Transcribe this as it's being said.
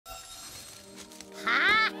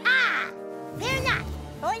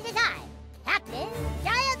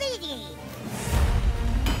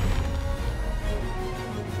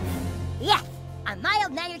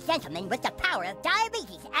gentleman with the power of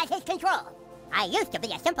diabetes at his control. I used to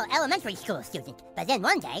be a simple elementary school student, but then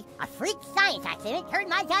one day, a freak science accident turned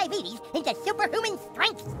my diabetes into superhuman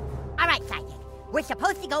strength. All right, sidekick. We're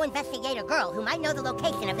supposed to go investigate a girl who might know the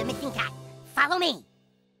location of the missing cat. Follow me.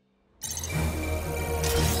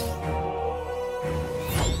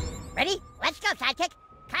 Ready? Let's go, sidekick.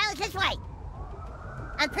 Kyle is this way.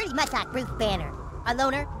 I'm pretty much like Bruce Banner, a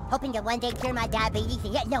loner, hoping to one day cure my diabetes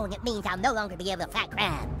and yet knowing it means I'll no longer be able to fight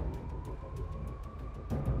crime.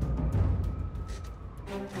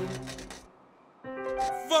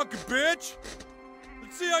 Fucking bitch!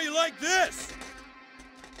 Let's see how you like this!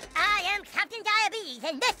 I am Captain Diabetes,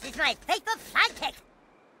 and this is my faithful sidekick.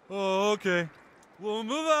 Oh, okay. Well,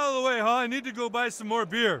 move out of the way, huh? I need to go buy some more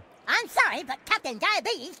beer. I'm sorry, but Captain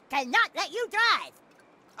Diabetes cannot let you drive.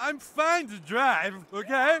 I'm fine to drive,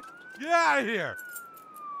 okay? Get out of here!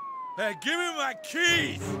 Hey, give me my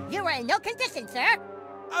keys! You are in no condition, sir.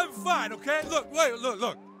 I'm fine, okay? Look, wait,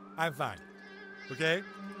 look. I'm fine, okay?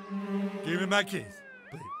 Give me my keys,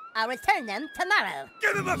 please. I'll return them tomorrow.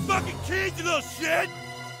 Give me my fucking keys, you little shit!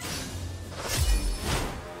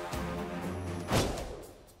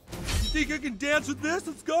 You think I can dance with this?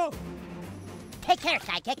 Let's go! Take care,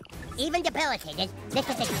 sidekick. Even debilitated, this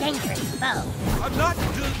is a dangerous foe. I'm not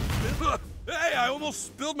just... Hey, I almost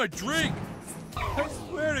spilled my drink! I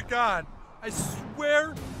swear to God,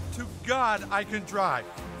 I can drive.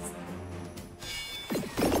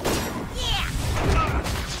 Yeah!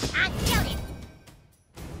 I'll kill him!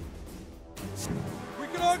 We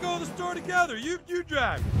can all go to the store together. You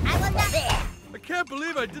drive. I will not... I can't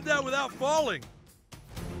believe I did that without falling.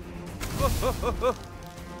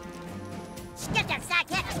 Get them,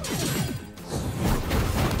 sidekick!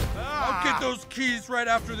 I'll get those keys right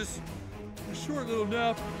after this short little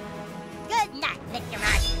nap. Good night, Mr.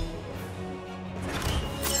 Marsh.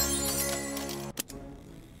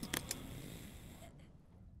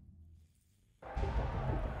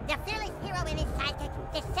 The fearless hero and his sidekick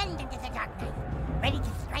descend into the dark night, ready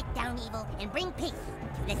to strike down evil and bring peace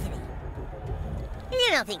to the city.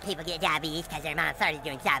 You don't think people get diabetes because their mom started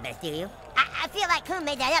doing childbirth, do you? I feel like Coon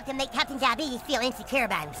made that up to make Captain Diabetes feel insecure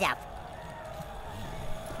about himself.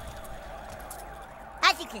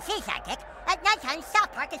 As you can see, sidekick, at nighttime,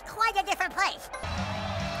 South Park is quite a different place.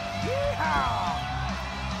 Yeehaw!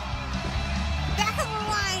 That's a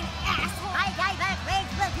line, asshole! My diabetic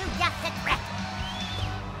rage will do just the trick.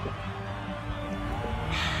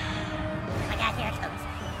 Oh my God, here it comes.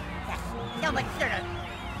 Yes, so much sooner.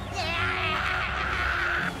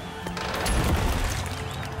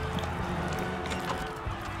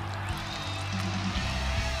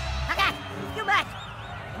 Okay, too much.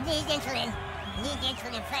 Need insulin. Need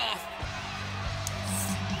insulin fast.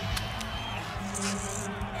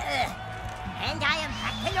 And I am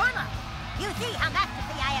back to normal. You see how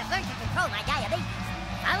masterfully I have learned to control my diabetes.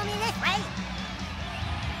 Follow me this way.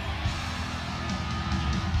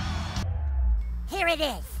 Here it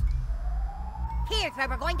is. Here's where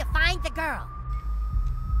we're going to find the girl.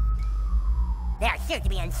 There are sure to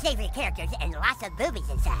be unsavory characters and lots of boobies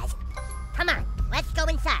inside. Come on, let's go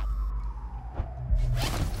inside.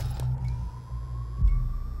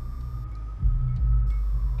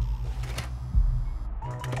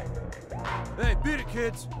 Hey, beat it,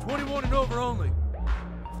 kids. 21 and over only.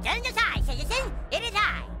 Stand aside, citizen. It is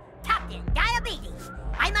I, Captain Diabetes.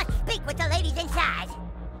 I must speak with the ladies inside.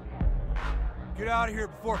 Get out of here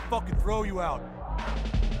before I fucking throw you out.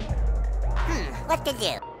 What to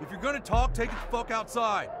do? If you're gonna talk, take it the fuck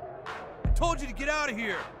outside. I told you to get out of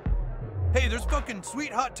here. Hey, there's fucking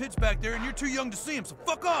sweet hot tits back there and you're too young to see them, so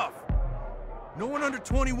fuck off. No one under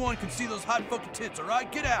 21 can see those hot fucking tits, all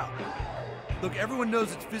right? Get out. Look, everyone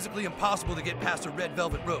knows it's physically impossible to get past a red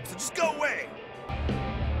velvet rope, so just go away!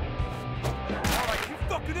 Alright, you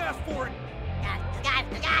fucking asked for it! God.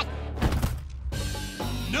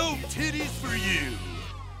 No titties for you!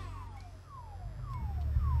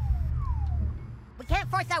 We can't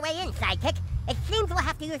force our way in, sidekick. It seems we'll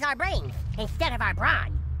have to use our brains instead of our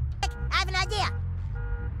brawn. I have an idea.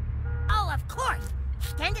 Oh, of course!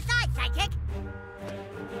 Stand aside, sidekick!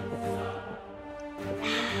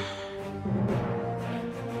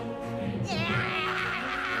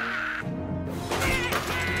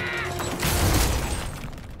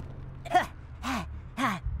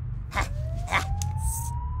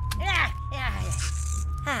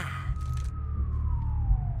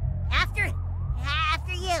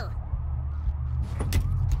 After you.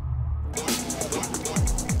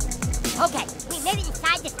 Okay, we made it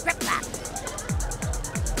inside the strip club.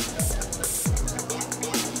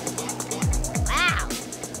 Wow,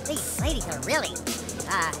 these ladies are really,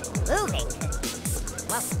 moving.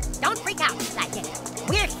 Well, don't freak out, sidekick.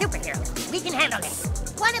 We're superheroes. We can handle this.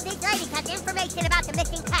 One of these ladies has information about the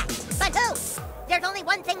missing cat. But who? There's only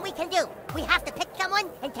one thing we can do. We have to pick someone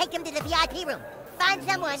and take him to the VIP room. Find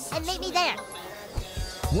someone and meet me there.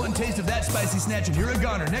 One taste of that spicy snatch and you're a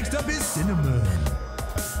goner. Next up is cinnamon.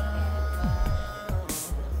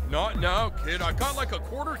 Not now, kid. I got like a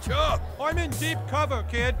quarter chub. I'm in deep cover,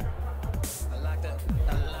 kid.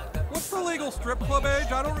 What's the legal strip club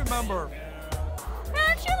age? I don't remember.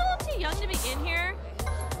 Aren't you a little too young to be in here?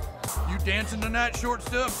 You dancing tonight, short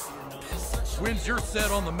stuff? When's your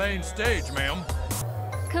set on the main stage, ma'am?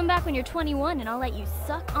 Come back when you're 21 and I'll let you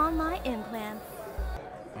suck on my implants.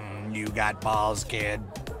 You got balls, kid.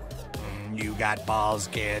 You got balls,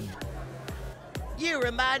 kid. You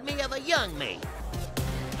remind me of a young me.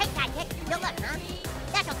 Hey, sidekick, no luck, huh?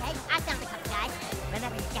 That's okay. I found a couple guys.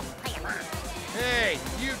 Remember to just play along. Hey,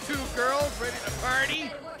 you two girls ready to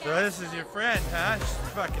party? So this is your friend, huh? She's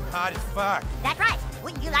fucking hot as fuck. That's right.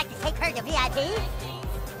 Wouldn't you like to take her to VIP?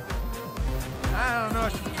 I don't know,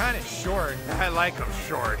 she's kind of short. I like them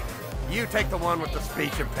short. You take the one with the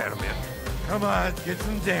speech impediment. Come on, let's get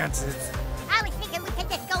some dances. I was thinking we could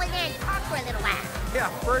just go in there and talk for a little while. Yeah,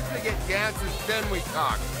 first we get dances, then we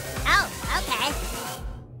talk. Oh, okay.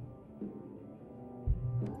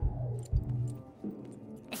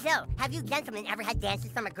 So, have you gentlemen ever had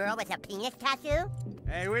dances from a girl with a penis tattoo?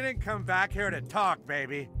 Hey, we didn't come back here to talk,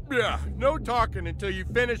 baby. Yeah, no talking until you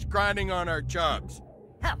finish grinding on our chugs.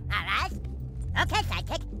 Oh, all right. Okay,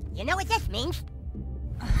 sidekick. You know what this means.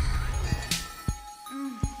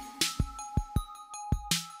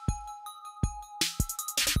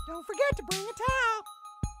 Don't forget to bring a towel.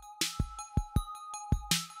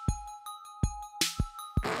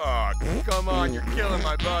 Oh, come on, you're killing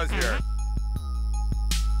my buzz here.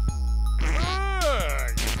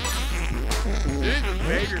 Jesus,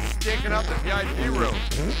 babe, you're stinking up the VIP room.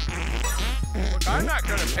 Look, I'm not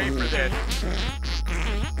gonna pay for this.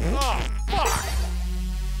 Oh, fuck!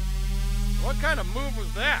 What kind of move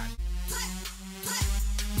was that?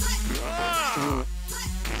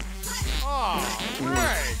 Oh,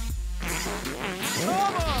 right.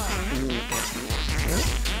 Come on!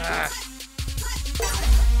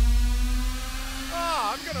 Oh,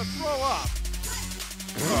 I'm gonna throw up.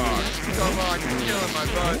 Oh, come on, you're killing my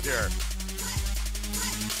buzz here.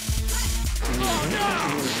 Oh, no!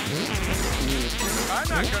 I'm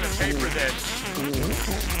not gonna pay for this.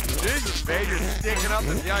 Jesus, babe, you're stinking up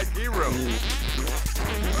the VIP room.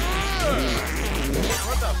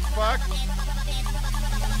 What the fuck?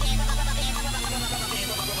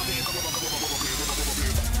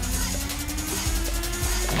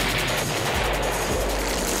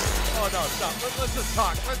 Oh, no, stop. Let's just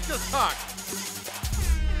talk. Let's just talk.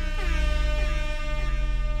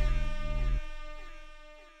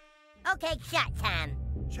 Okay, chat time.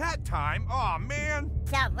 Chat time? Aw, man.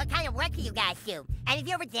 So, what kind of work do you guys do? And have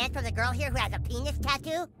you ever danced with a girl here who has a penis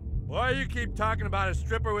tattoo? Why do you keep talking about a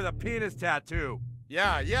stripper with a penis tattoo?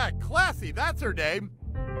 Yeah, Classi, that's her name.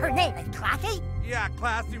 Her name is Classi? Yeah,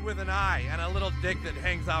 classy with an I, and a little dick that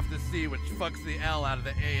hangs off the C, which fucks the L out of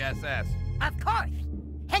the ASS. Of course.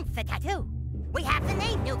 Hence the tattoo. We have the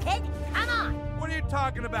name, new kid. Come on. What are you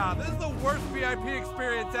talking about? This is the worst VIP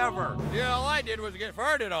experience ever. Yeah, all I did was get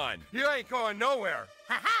farted on. You ain't going nowhere.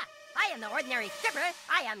 Ha-ha! I am the ordinary stripper.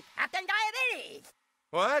 I am Captain Diabetes.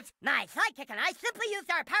 What? My sidekick and I simply used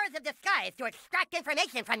our powers of disguise to extract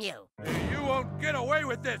information from you. You won't get away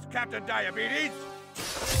with this, Captain Diabetes.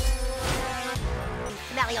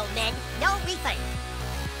 Smelly old men, no refund.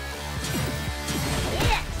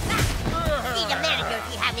 Yeah. See the manager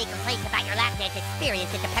if you have any complaints about your lap dance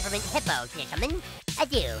experience at the Peppermint Hippo, gentlemen.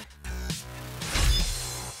 Adieu.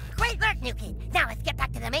 Great work, new kid. Now let's get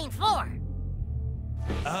back to the main floor.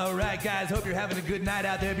 All right, guys, hope you're having a good night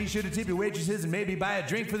out there. Be sure to tip your waitresses and maybe buy a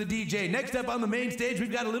drink for the DJ. Next up on the main stage,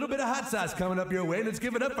 we've got a little bit of hot sauce coming up your way. Let's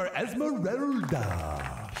give it up for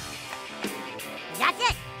Esmeralda. That's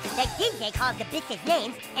it. The DJ calls the bitches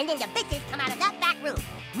names, and then the bitches come out of that back room.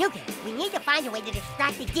 Nukin, we need to find a way to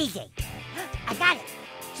distract the DJ. I got it.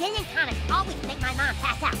 Gin and tonic always make my mom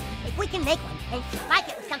pass out. If we can make one and spike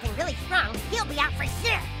it with something really strong, he'll be out for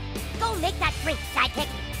sure. Go make that drink, sidekick.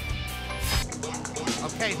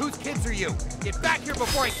 Okay, whose kids are you? Get back here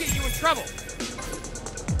before I get you in trouble.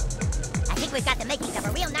 I think we've got the makings of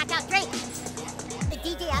a real knockout drink. The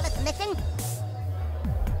DJ out of commission?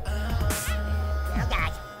 Oh,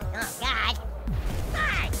 God. Oh, God.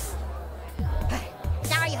 Fine.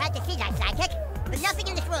 Sorry you had to see that, sidekick, but nothing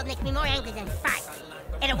in this world makes me more angry than fart.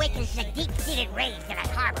 It awakens the deep-seated rage that I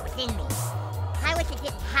harbor within me. I wish it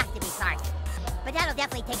didn't have to be fart, but that'll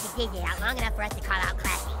definitely take the DJ out long enough for us to call out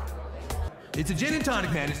Classi. It's a gin and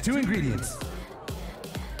tonic, man. It's 2 ingredients.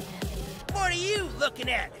 What are you looking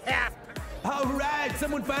at, half? All right,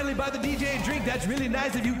 someone finally bought the DJ a drink. That's really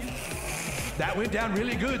nice of you. That went down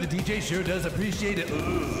really good. The DJ sure does appreciate it.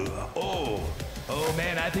 Ugh. Oh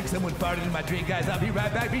man, I think someone farted in my drink, guys. I'll be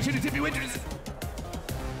right back. Be sure to tip your waitress.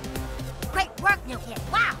 Great work, new kid.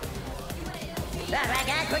 Wow. All right,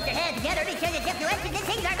 guys, put your hands together. Be sure to dip your waitress.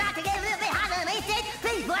 Things are about to get a little bit hotter on the main stage.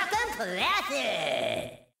 Please welcome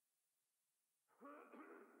Classi.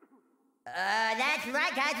 That's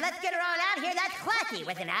right, guys. Let's get her on out here. That's Classi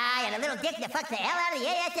with an I and a little dick that fucks the hell out of the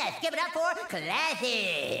ASS. Give it up for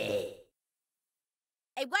Classi.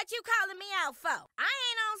 Hey, what you calling me out for? I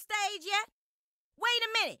ain't on stage yet. Wait a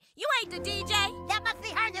minute. You ain't the DJ? That must be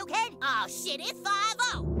her, new kid. Oh, shit. It's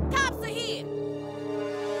 5-0. Cops are here.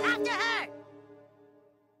 After her.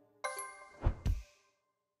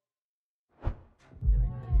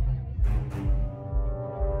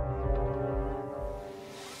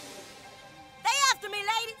 Me,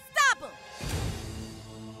 lady. Stop them!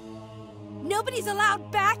 Nobody's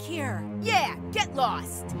allowed back here. Yeah, get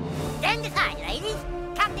lost. Stand aside, ladies.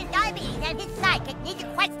 Captain Diabetes and his sidekick need to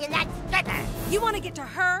question that stripper. You want to get to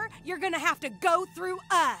her? You're gonna have to go through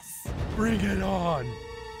us. Bring it on.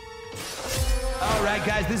 All right,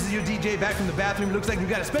 guys, this is your DJ back from the bathroom. Looks like we've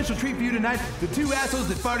got a special treat for you tonight. The two assholes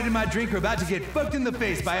that farted in my drink are about to get fucked in the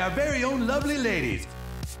face by our very own lovely ladies.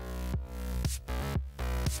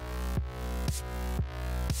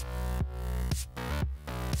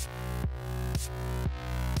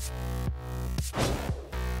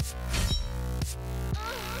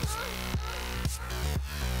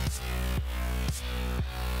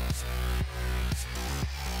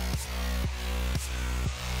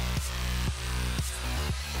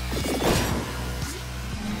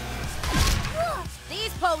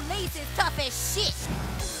 Police is tough as shit.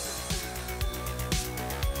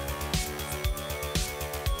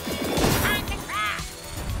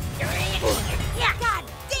 Yeah, god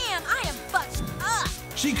damn, I am butched up.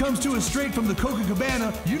 She comes to us straight from the Coca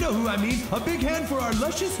Cabana. You know who I mean. A big hand for our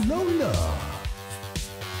luscious Lola.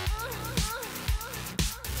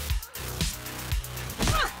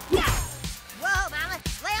 Whoa, mama,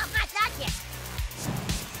 lay off my sidekick.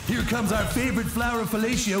 Here comes our favorite flower of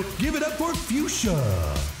fellatio. Give it up for Fuchsia.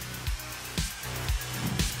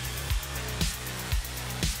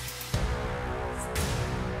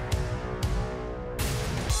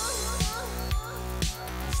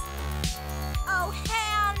 Oh,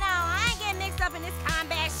 hell no. I ain't getting mixed up in this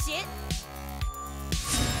combat shit.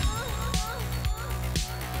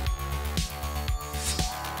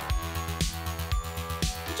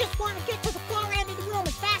 You just want to get to the far end of the room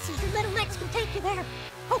as fast as your little legs can take you there.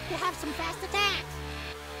 Hope you have some fast attacks.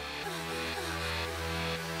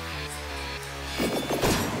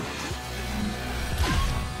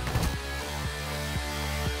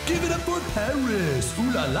 Give it up for Paris.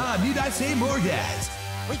 Ooh la la, need I say more, guys?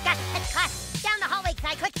 We've got to catch Classi. Down the hallway,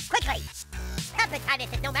 side quickly.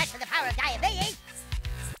 Hepatitis is no match for the power of diabetes.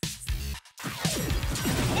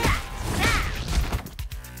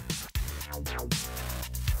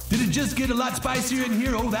 Did it just get a lot spicier in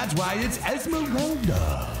here? Oh, that's why it's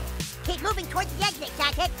Esmeralda. Keep moving towards the exit,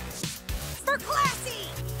 sidekick. For Classi!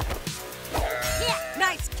 Yeah,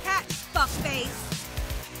 nice catch, fuckface.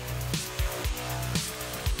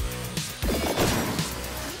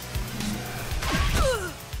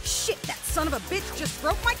 Shit, that son of a bitch just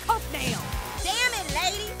broke my coat nail. Damn it,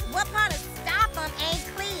 ladies. What part of stop 'em ain't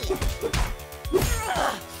clean?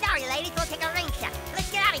 Sorry, ladies, we'll take a ring shot.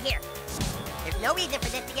 Let's get out of here. There's no reason for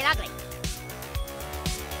this to get ugly.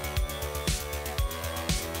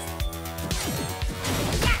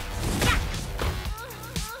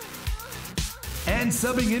 And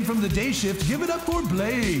subbing in from the day shift, give it up for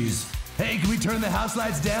Blaze. Hey, can we turn the house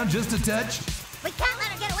lights down just a touch? We can't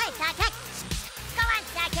let her get away, sidekick. Go on,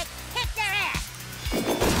 sidekick. Kick their ass.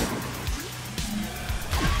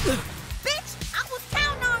 Bitch, I was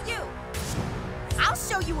counting on you. I'll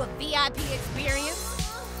show you a VIP experience.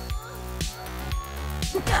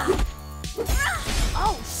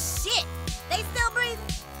 Oh, shit. They still breathing?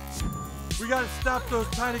 We gotta stop those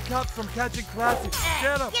tiny cops from catching Classi.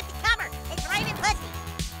 Get them. Get the cover. It's raining pussy.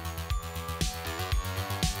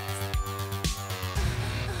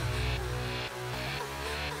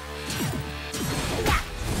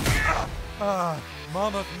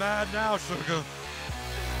 Mama's mad now, sugar.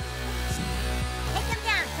 Take them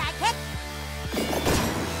down, sidekick.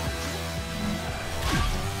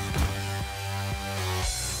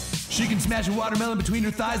 She can smash a watermelon between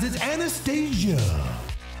her thighs. It's Anastasia.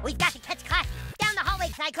 We've got to catch Classi. Down the hallway,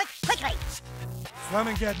 sidekick. Quickly. Come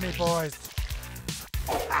and get me, boys.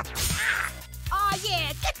 Oh,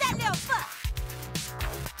 yeah. Get that little fuck.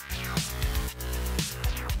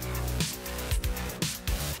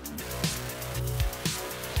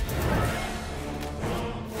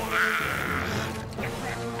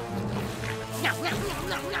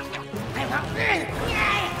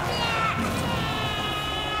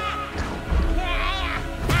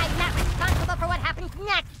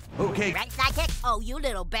 next? Okay. Right, sidekick? Oh, you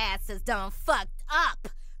little bastards done fucked up.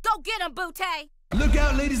 Go get him, Butte. Look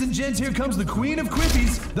out, ladies and gents, here comes the queen of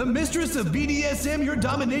quippies, the mistress of BDSM, your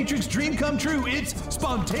dominatrix dream come true. It's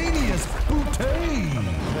spontaneous Boutte.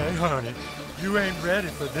 Hey, honey, you ain't ready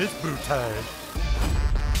for this Boutte.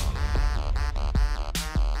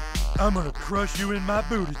 I'm gonna crush you in my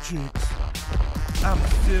booty cheeks. I'm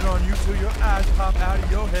gonna sit on you till your eyes pop out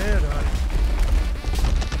of your head, honey.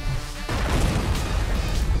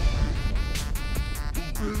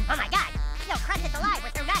 Oh my god, she'll crush us alive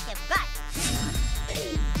with her massive butt.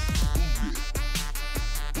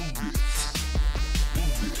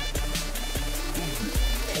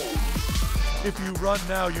 If you run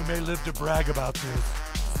now, you may live to brag about this.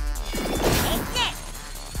 It's this!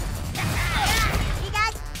 See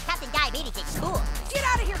guys? Captain Diabetes is cool. Get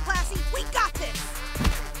out of here, Classi. We got this.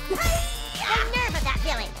 The nerve of that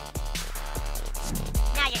feeling!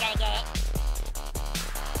 Now you're gonna get it.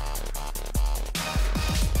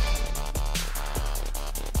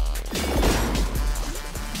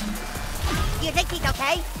 You think he's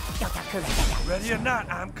okay? Don't come cool like that. Ready or not,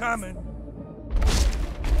 I'm coming.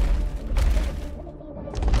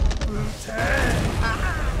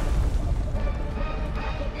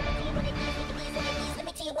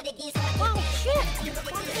 Oh shit!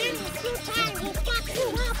 That family's too tired. We've got you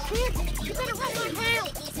off, kid. You better run like hell.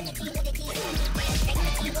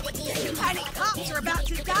 You tiny cops are about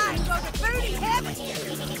to die and go to booty heaven.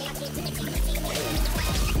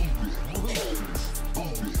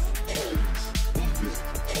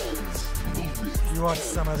 You want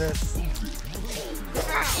some of this?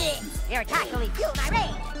 Your attack only fueled my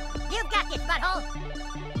rage. You've got this, butthole.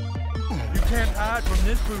 You can't hide from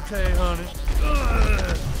this Boutte, honey.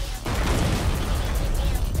 Ugh.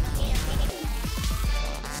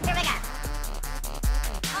 Here we go.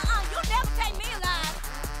 You'll never take me alive.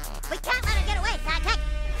 We can't let her get away, sidekick.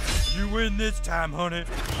 You win this time, honey.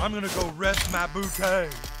 I'm gonna go rest my Boutte.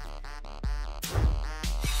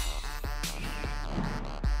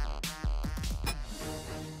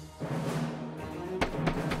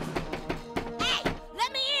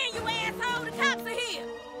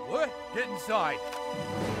 Get inside.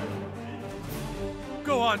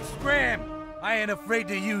 Go on, scram! I ain't afraid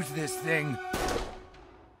to use this thing.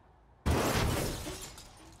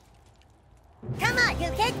 Come on,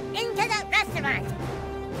 you kids, into the restaurant.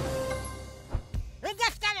 We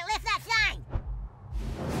just gotta lift that sign.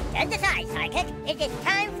 Stand aside, sidekick. It is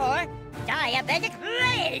time for diabetic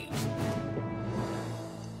rage.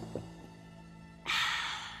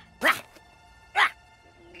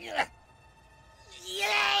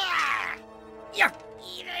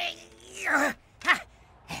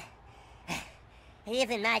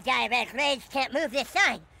 Even my diabetic rage can't move this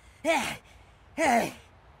sign. Oh,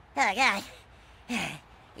 God.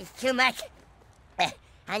 It's too much.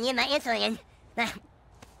 I need my insulin.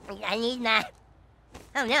 I need my...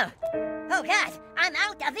 Oh, no. Oh, God. I'm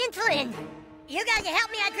out of insulin. You guys can help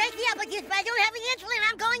me. I drank the apple juice, but I don't have any insulin.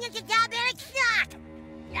 I'm going into diabetic shock.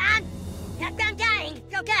 I'm dying.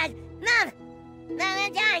 Oh, God. Mom. Mom,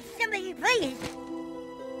 I'm dying. Somebody, please.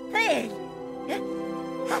 Please.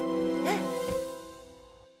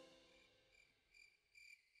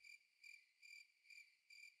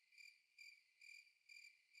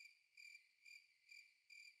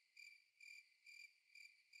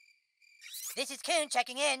 This is Coon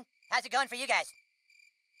checking in. How's it going for you guys?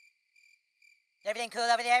 Everything cool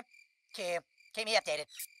over there? Cool. Keep me updated.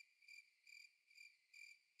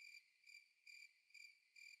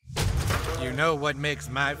 You know what makes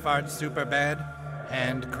my farts super bad?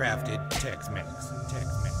 Handcrafted Tex-Mex.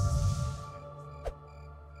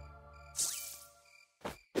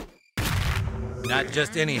 Not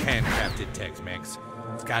just any handcrafted Tex-Mex.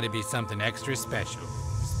 It's gotta be something extra special.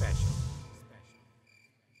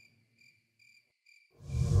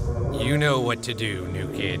 You know what to do,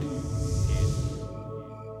 new kid.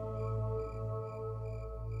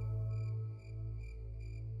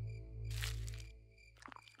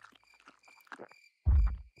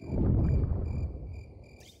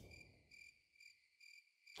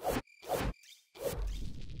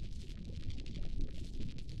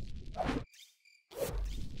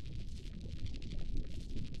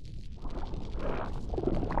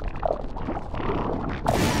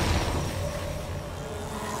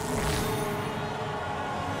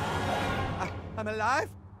 I'm alive?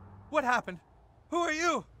 What happened? Who are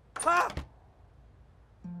you? Ah!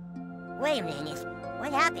 Wait a minute.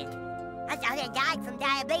 What happened? I thought I died from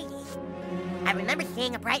diabetes. I remember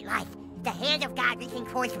seeing a bright light, the hand of God reaching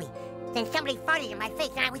towards me. Then somebody farted in my face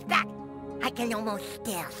and I was back. I can almost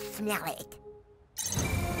still smell it.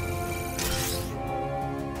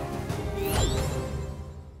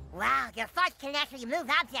 your farts can actually move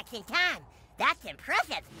objects in time. That's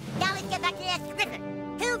impressive. Now let's get back to that scrivener.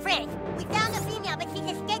 2 friends. We found a female, but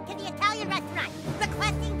she's escaped to the Italian restaurant,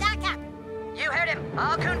 requesting backup. You heard him.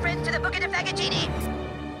 All coon friends to the Buca de Fagaggini.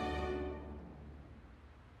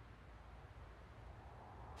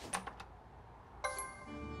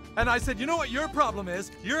 And I said, you know what your problem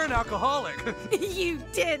is? You're an alcoholic. You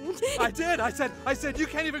didn't. I did. I said, you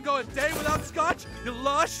can't even go a day without scotch, you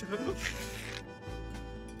lush.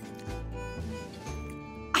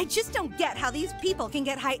 I just don't get how these people can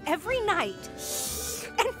get high every night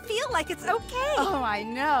and feel like it's okay. Oh, I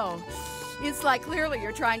know. It's like clearly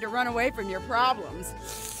you're trying to run away from your problems.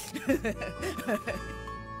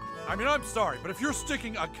 I mean, I'm sorry, but if you're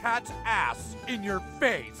sticking a cat's ass in your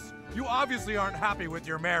face, you obviously aren't happy with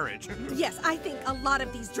your marriage. Yes, I think a lot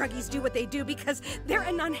of these druggies do what they do because they're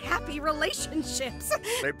in unhappy relationships.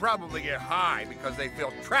 They probably get high because they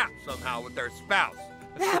feel trapped somehow with their spouse.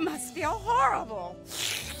 That must feel horrible.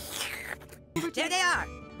 There they are.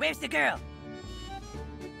 Where's the girl?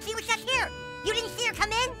 She was just here. You didn't see her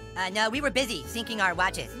come in? No, we were busy syncing our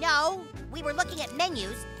watches. No, we were looking at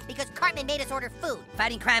menus because Cartman made us order food.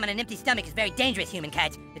 Fighting crime on an empty stomach is very dangerous, human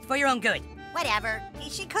cats. It's for your own good. Whatever.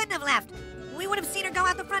 She couldn't have left. We would have seen her go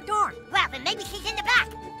out the front door. Well, then maybe she's in the back.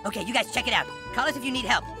 Okay, you guys check it out. Call us if you need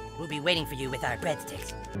help. We'll be waiting for you with our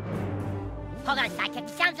breadsticks. Hold on, Sidekick.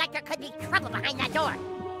 Sounds like there could be trouble behind that door.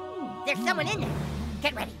 There's someone in there.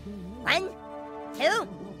 Get ready. 1, 2,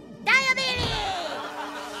 diabetes!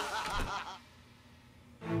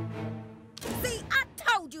 See, I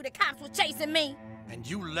told you the cops were chasing me. And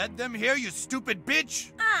you led them here, you stupid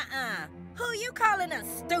bitch? Who you calling a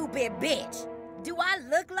stupid bitch? Do I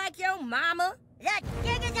look like your mama? Let's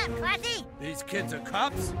dig it up, Classi! These kids are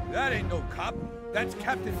cops? That ain't no cop. That's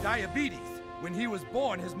Captain Diabetes. When he was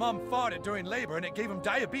born, his mom farted during labor and it gave him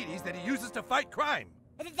diabetes that he uses to fight crime.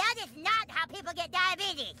 That is not how people get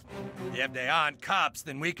diabetes. If they aren't cops,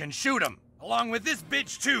 then we can shoot them. Along with this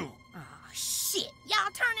bitch, too. Oh, shit.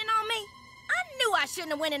 Y'all turning on me? I knew I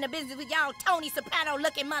shouldn't have went into business with y'all Tony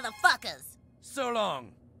Soprano-looking motherfuckers. So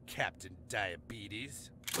long, Captain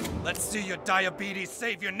Diabetes. Let's see your diabetes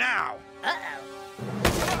savior now. Uh-oh.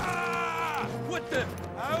 Ah! What the?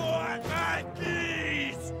 I want my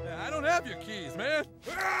keys! I don't have your keys, man.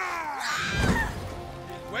 Ah!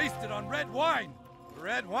 He's wasted on red wine.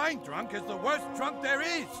 Red wine drunk is the worst drunk there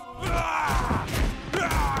is. Ah!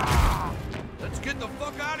 Ah! Let's get the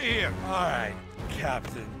fuck out of here. All right,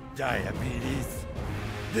 Captain Diabetes.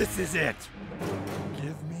 This is it.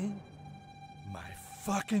 Give me my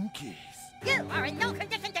fucking keys. You are in no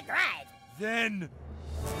condition to drive. Then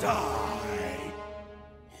die.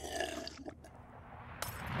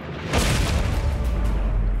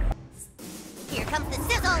 Here comes the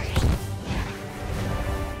sizzle.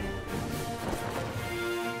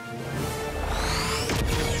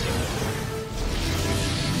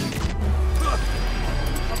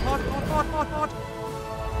 Hot.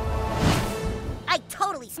 I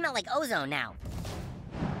totally smell like ozone now.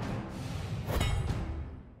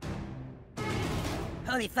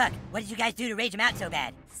 Holy fuck, what did you guys do to rage him out so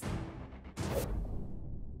bad?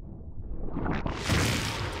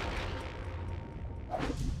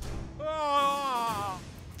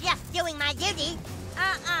 Just doing my duty.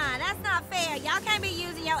 That's not fair. Y'all can't be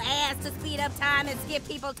using your ass to speed up time and skip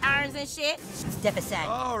people turns and shit. Step aside.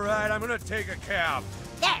 All right, I'm gonna take a cab.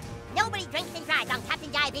 There. Nobody drinks and drives on Captain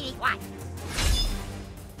Diabetes' watch.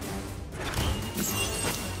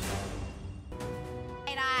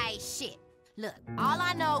 Shit. Look, all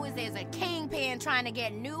I know is there's a kingpin trying to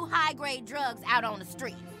get new high-grade drugs out on the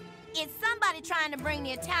street. It's somebody trying to bring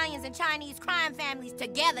the Italians and Chinese crime families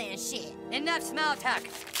together and shit. Enough small talk.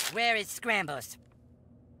 Where is Scrambles?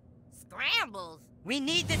 Scrambles? We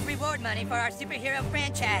need this reward money for our superhero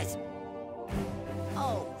franchise.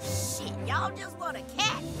 Oh, shit. Y'all just want a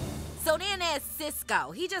cat. So then there's Cisco.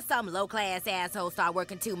 He just some low-class asshole started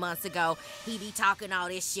working 2 months ago. He be talking all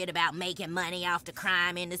this shit about making money off the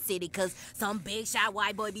crime in the city because some big shot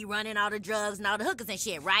white boy be running all the drugs and all the hookers and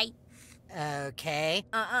shit, right? Okay.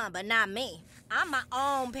 But not me. I'm my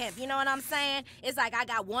own pimp, you know what I'm saying? It's like I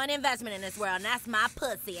got one investment in this world, and that's my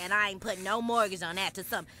pussy, and I ain't putting no mortgage on that to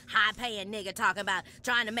some high-paying nigga talking about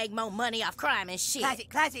trying to make more money off crime and shit.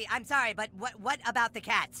 Classi, I'm sorry, but what about the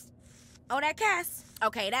cats? Oh, that Cass?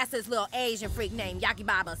 Okay, that's his little Asian freak named Yaki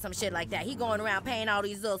Baba or some shit like that. He going around paying all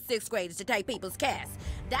these little 6th graders to take people's cats.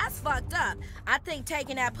 That's fucked up. I think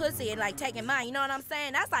taking that pussy and like taking mine, you know what I'm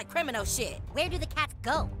saying? That's like criminal shit. Where do the cats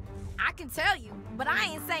go? I can tell you, but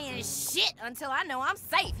I ain't saying shit until I know I'm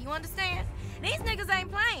safe, you understand? These niggas ain't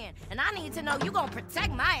playing, and I need to know you gonna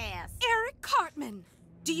protect my ass. Eric Cartman.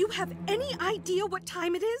 Do you have any idea what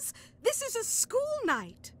time it is? This is a school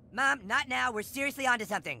night. Mom, not now. We're seriously onto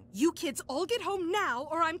something. You kids all get home now,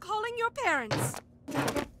 or I'm calling your parents.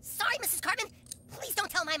 Sorry, Mrs. Cartman. Please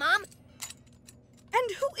don't tell my mom.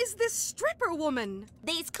 And who is this stripper woman?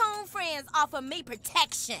 These coon friends offer me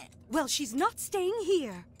protection. Well, she's not staying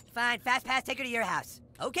here. Fine, fast pass, take her to your house.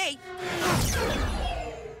 Okay.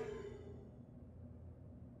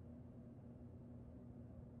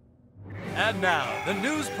 And now, the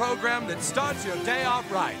news program that starts your day off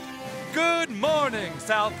right. Good morning,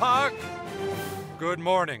 South Park. Good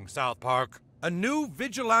morning, South Park. A new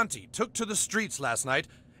vigilante took to the streets last night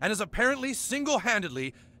and has apparently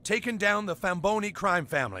single-handedly taken down the Famboni crime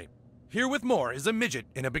family. Here with more is a midget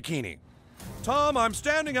in a bikini. Tom, I'm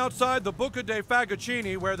standing outside the Buca dei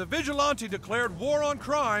Fagocini where the vigilante declared war on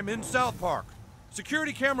crime in South Park.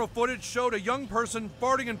 Security camera footage showed a young person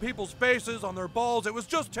farting in people's faces, on their balls. It was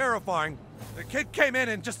just terrifying. The kid came in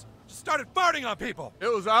and just started farting on people.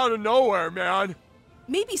 It was out of nowhere, man.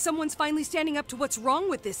 Maybe someone's finally standing up to what's wrong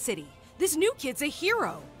with this city. This new kid's a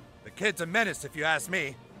hero. The kid's a menace, if you ask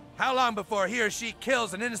me. How long before he or she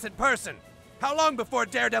kills an innocent person? How long before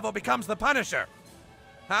Daredevil becomes the Punisher?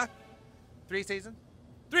 Huh? 3 seasons?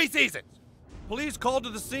 3 seasons! Police called to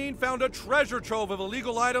the scene found a treasure trove of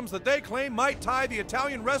illegal items that they claim might tie the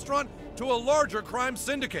Italian restaurant to a larger crime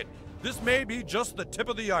syndicate. This may be just the tip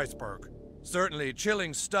of the iceberg. Certainly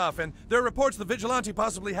chilling stuff, and there are reports the vigilante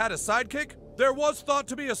possibly had a sidekick. There was thought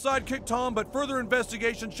to be a sidekick, Tom, but further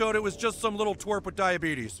investigation showed it was just some little twerp with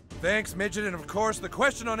diabetes. Thanks, Midget, and of course, the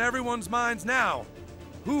question on everyone's minds now.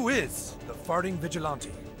 Who is the farting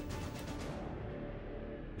vigilante?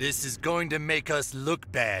 This is going to make us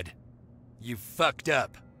look bad. You fucked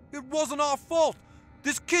up. It wasn't our fault.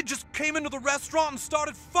 This kid just came into the restaurant and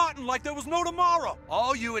started farting like there was no tomorrow.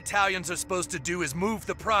 All you Italians are supposed to do is move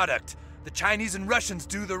the product. The Chinese and Russians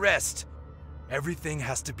do the rest. Everything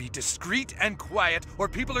has to be discreet and quiet, or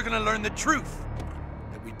people are gonna learn the truth.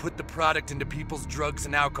 That we put the product into people's drugs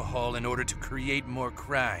and alcohol in order to create more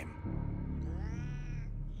crime.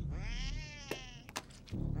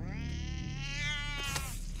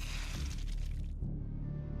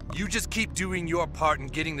 You just keep doing your part in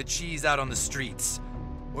getting the cheese out on the streets.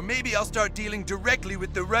 Or maybe I'll start dealing directly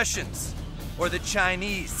with the Russians, or the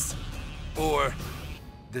Chinese, or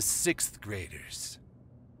the 6th graders.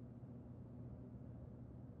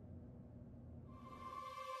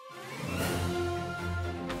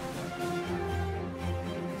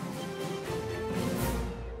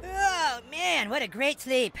 Oh, man, what a great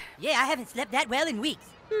sleep. Yeah, I haven't slept that well in weeks.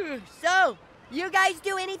 So, you guys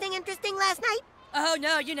do anything interesting last night? Oh,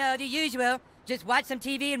 no, you know, the usual. Just watched some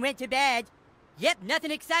TV and went to bed. Yep,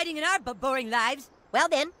 nothing exciting in our boring lives. Well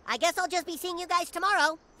then, I guess I'll just be seeing you guys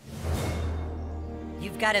tomorrow.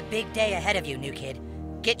 You've got a big day ahead of you, new kid.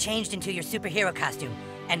 Get changed into your superhero costume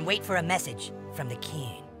and wait for a message from the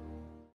king.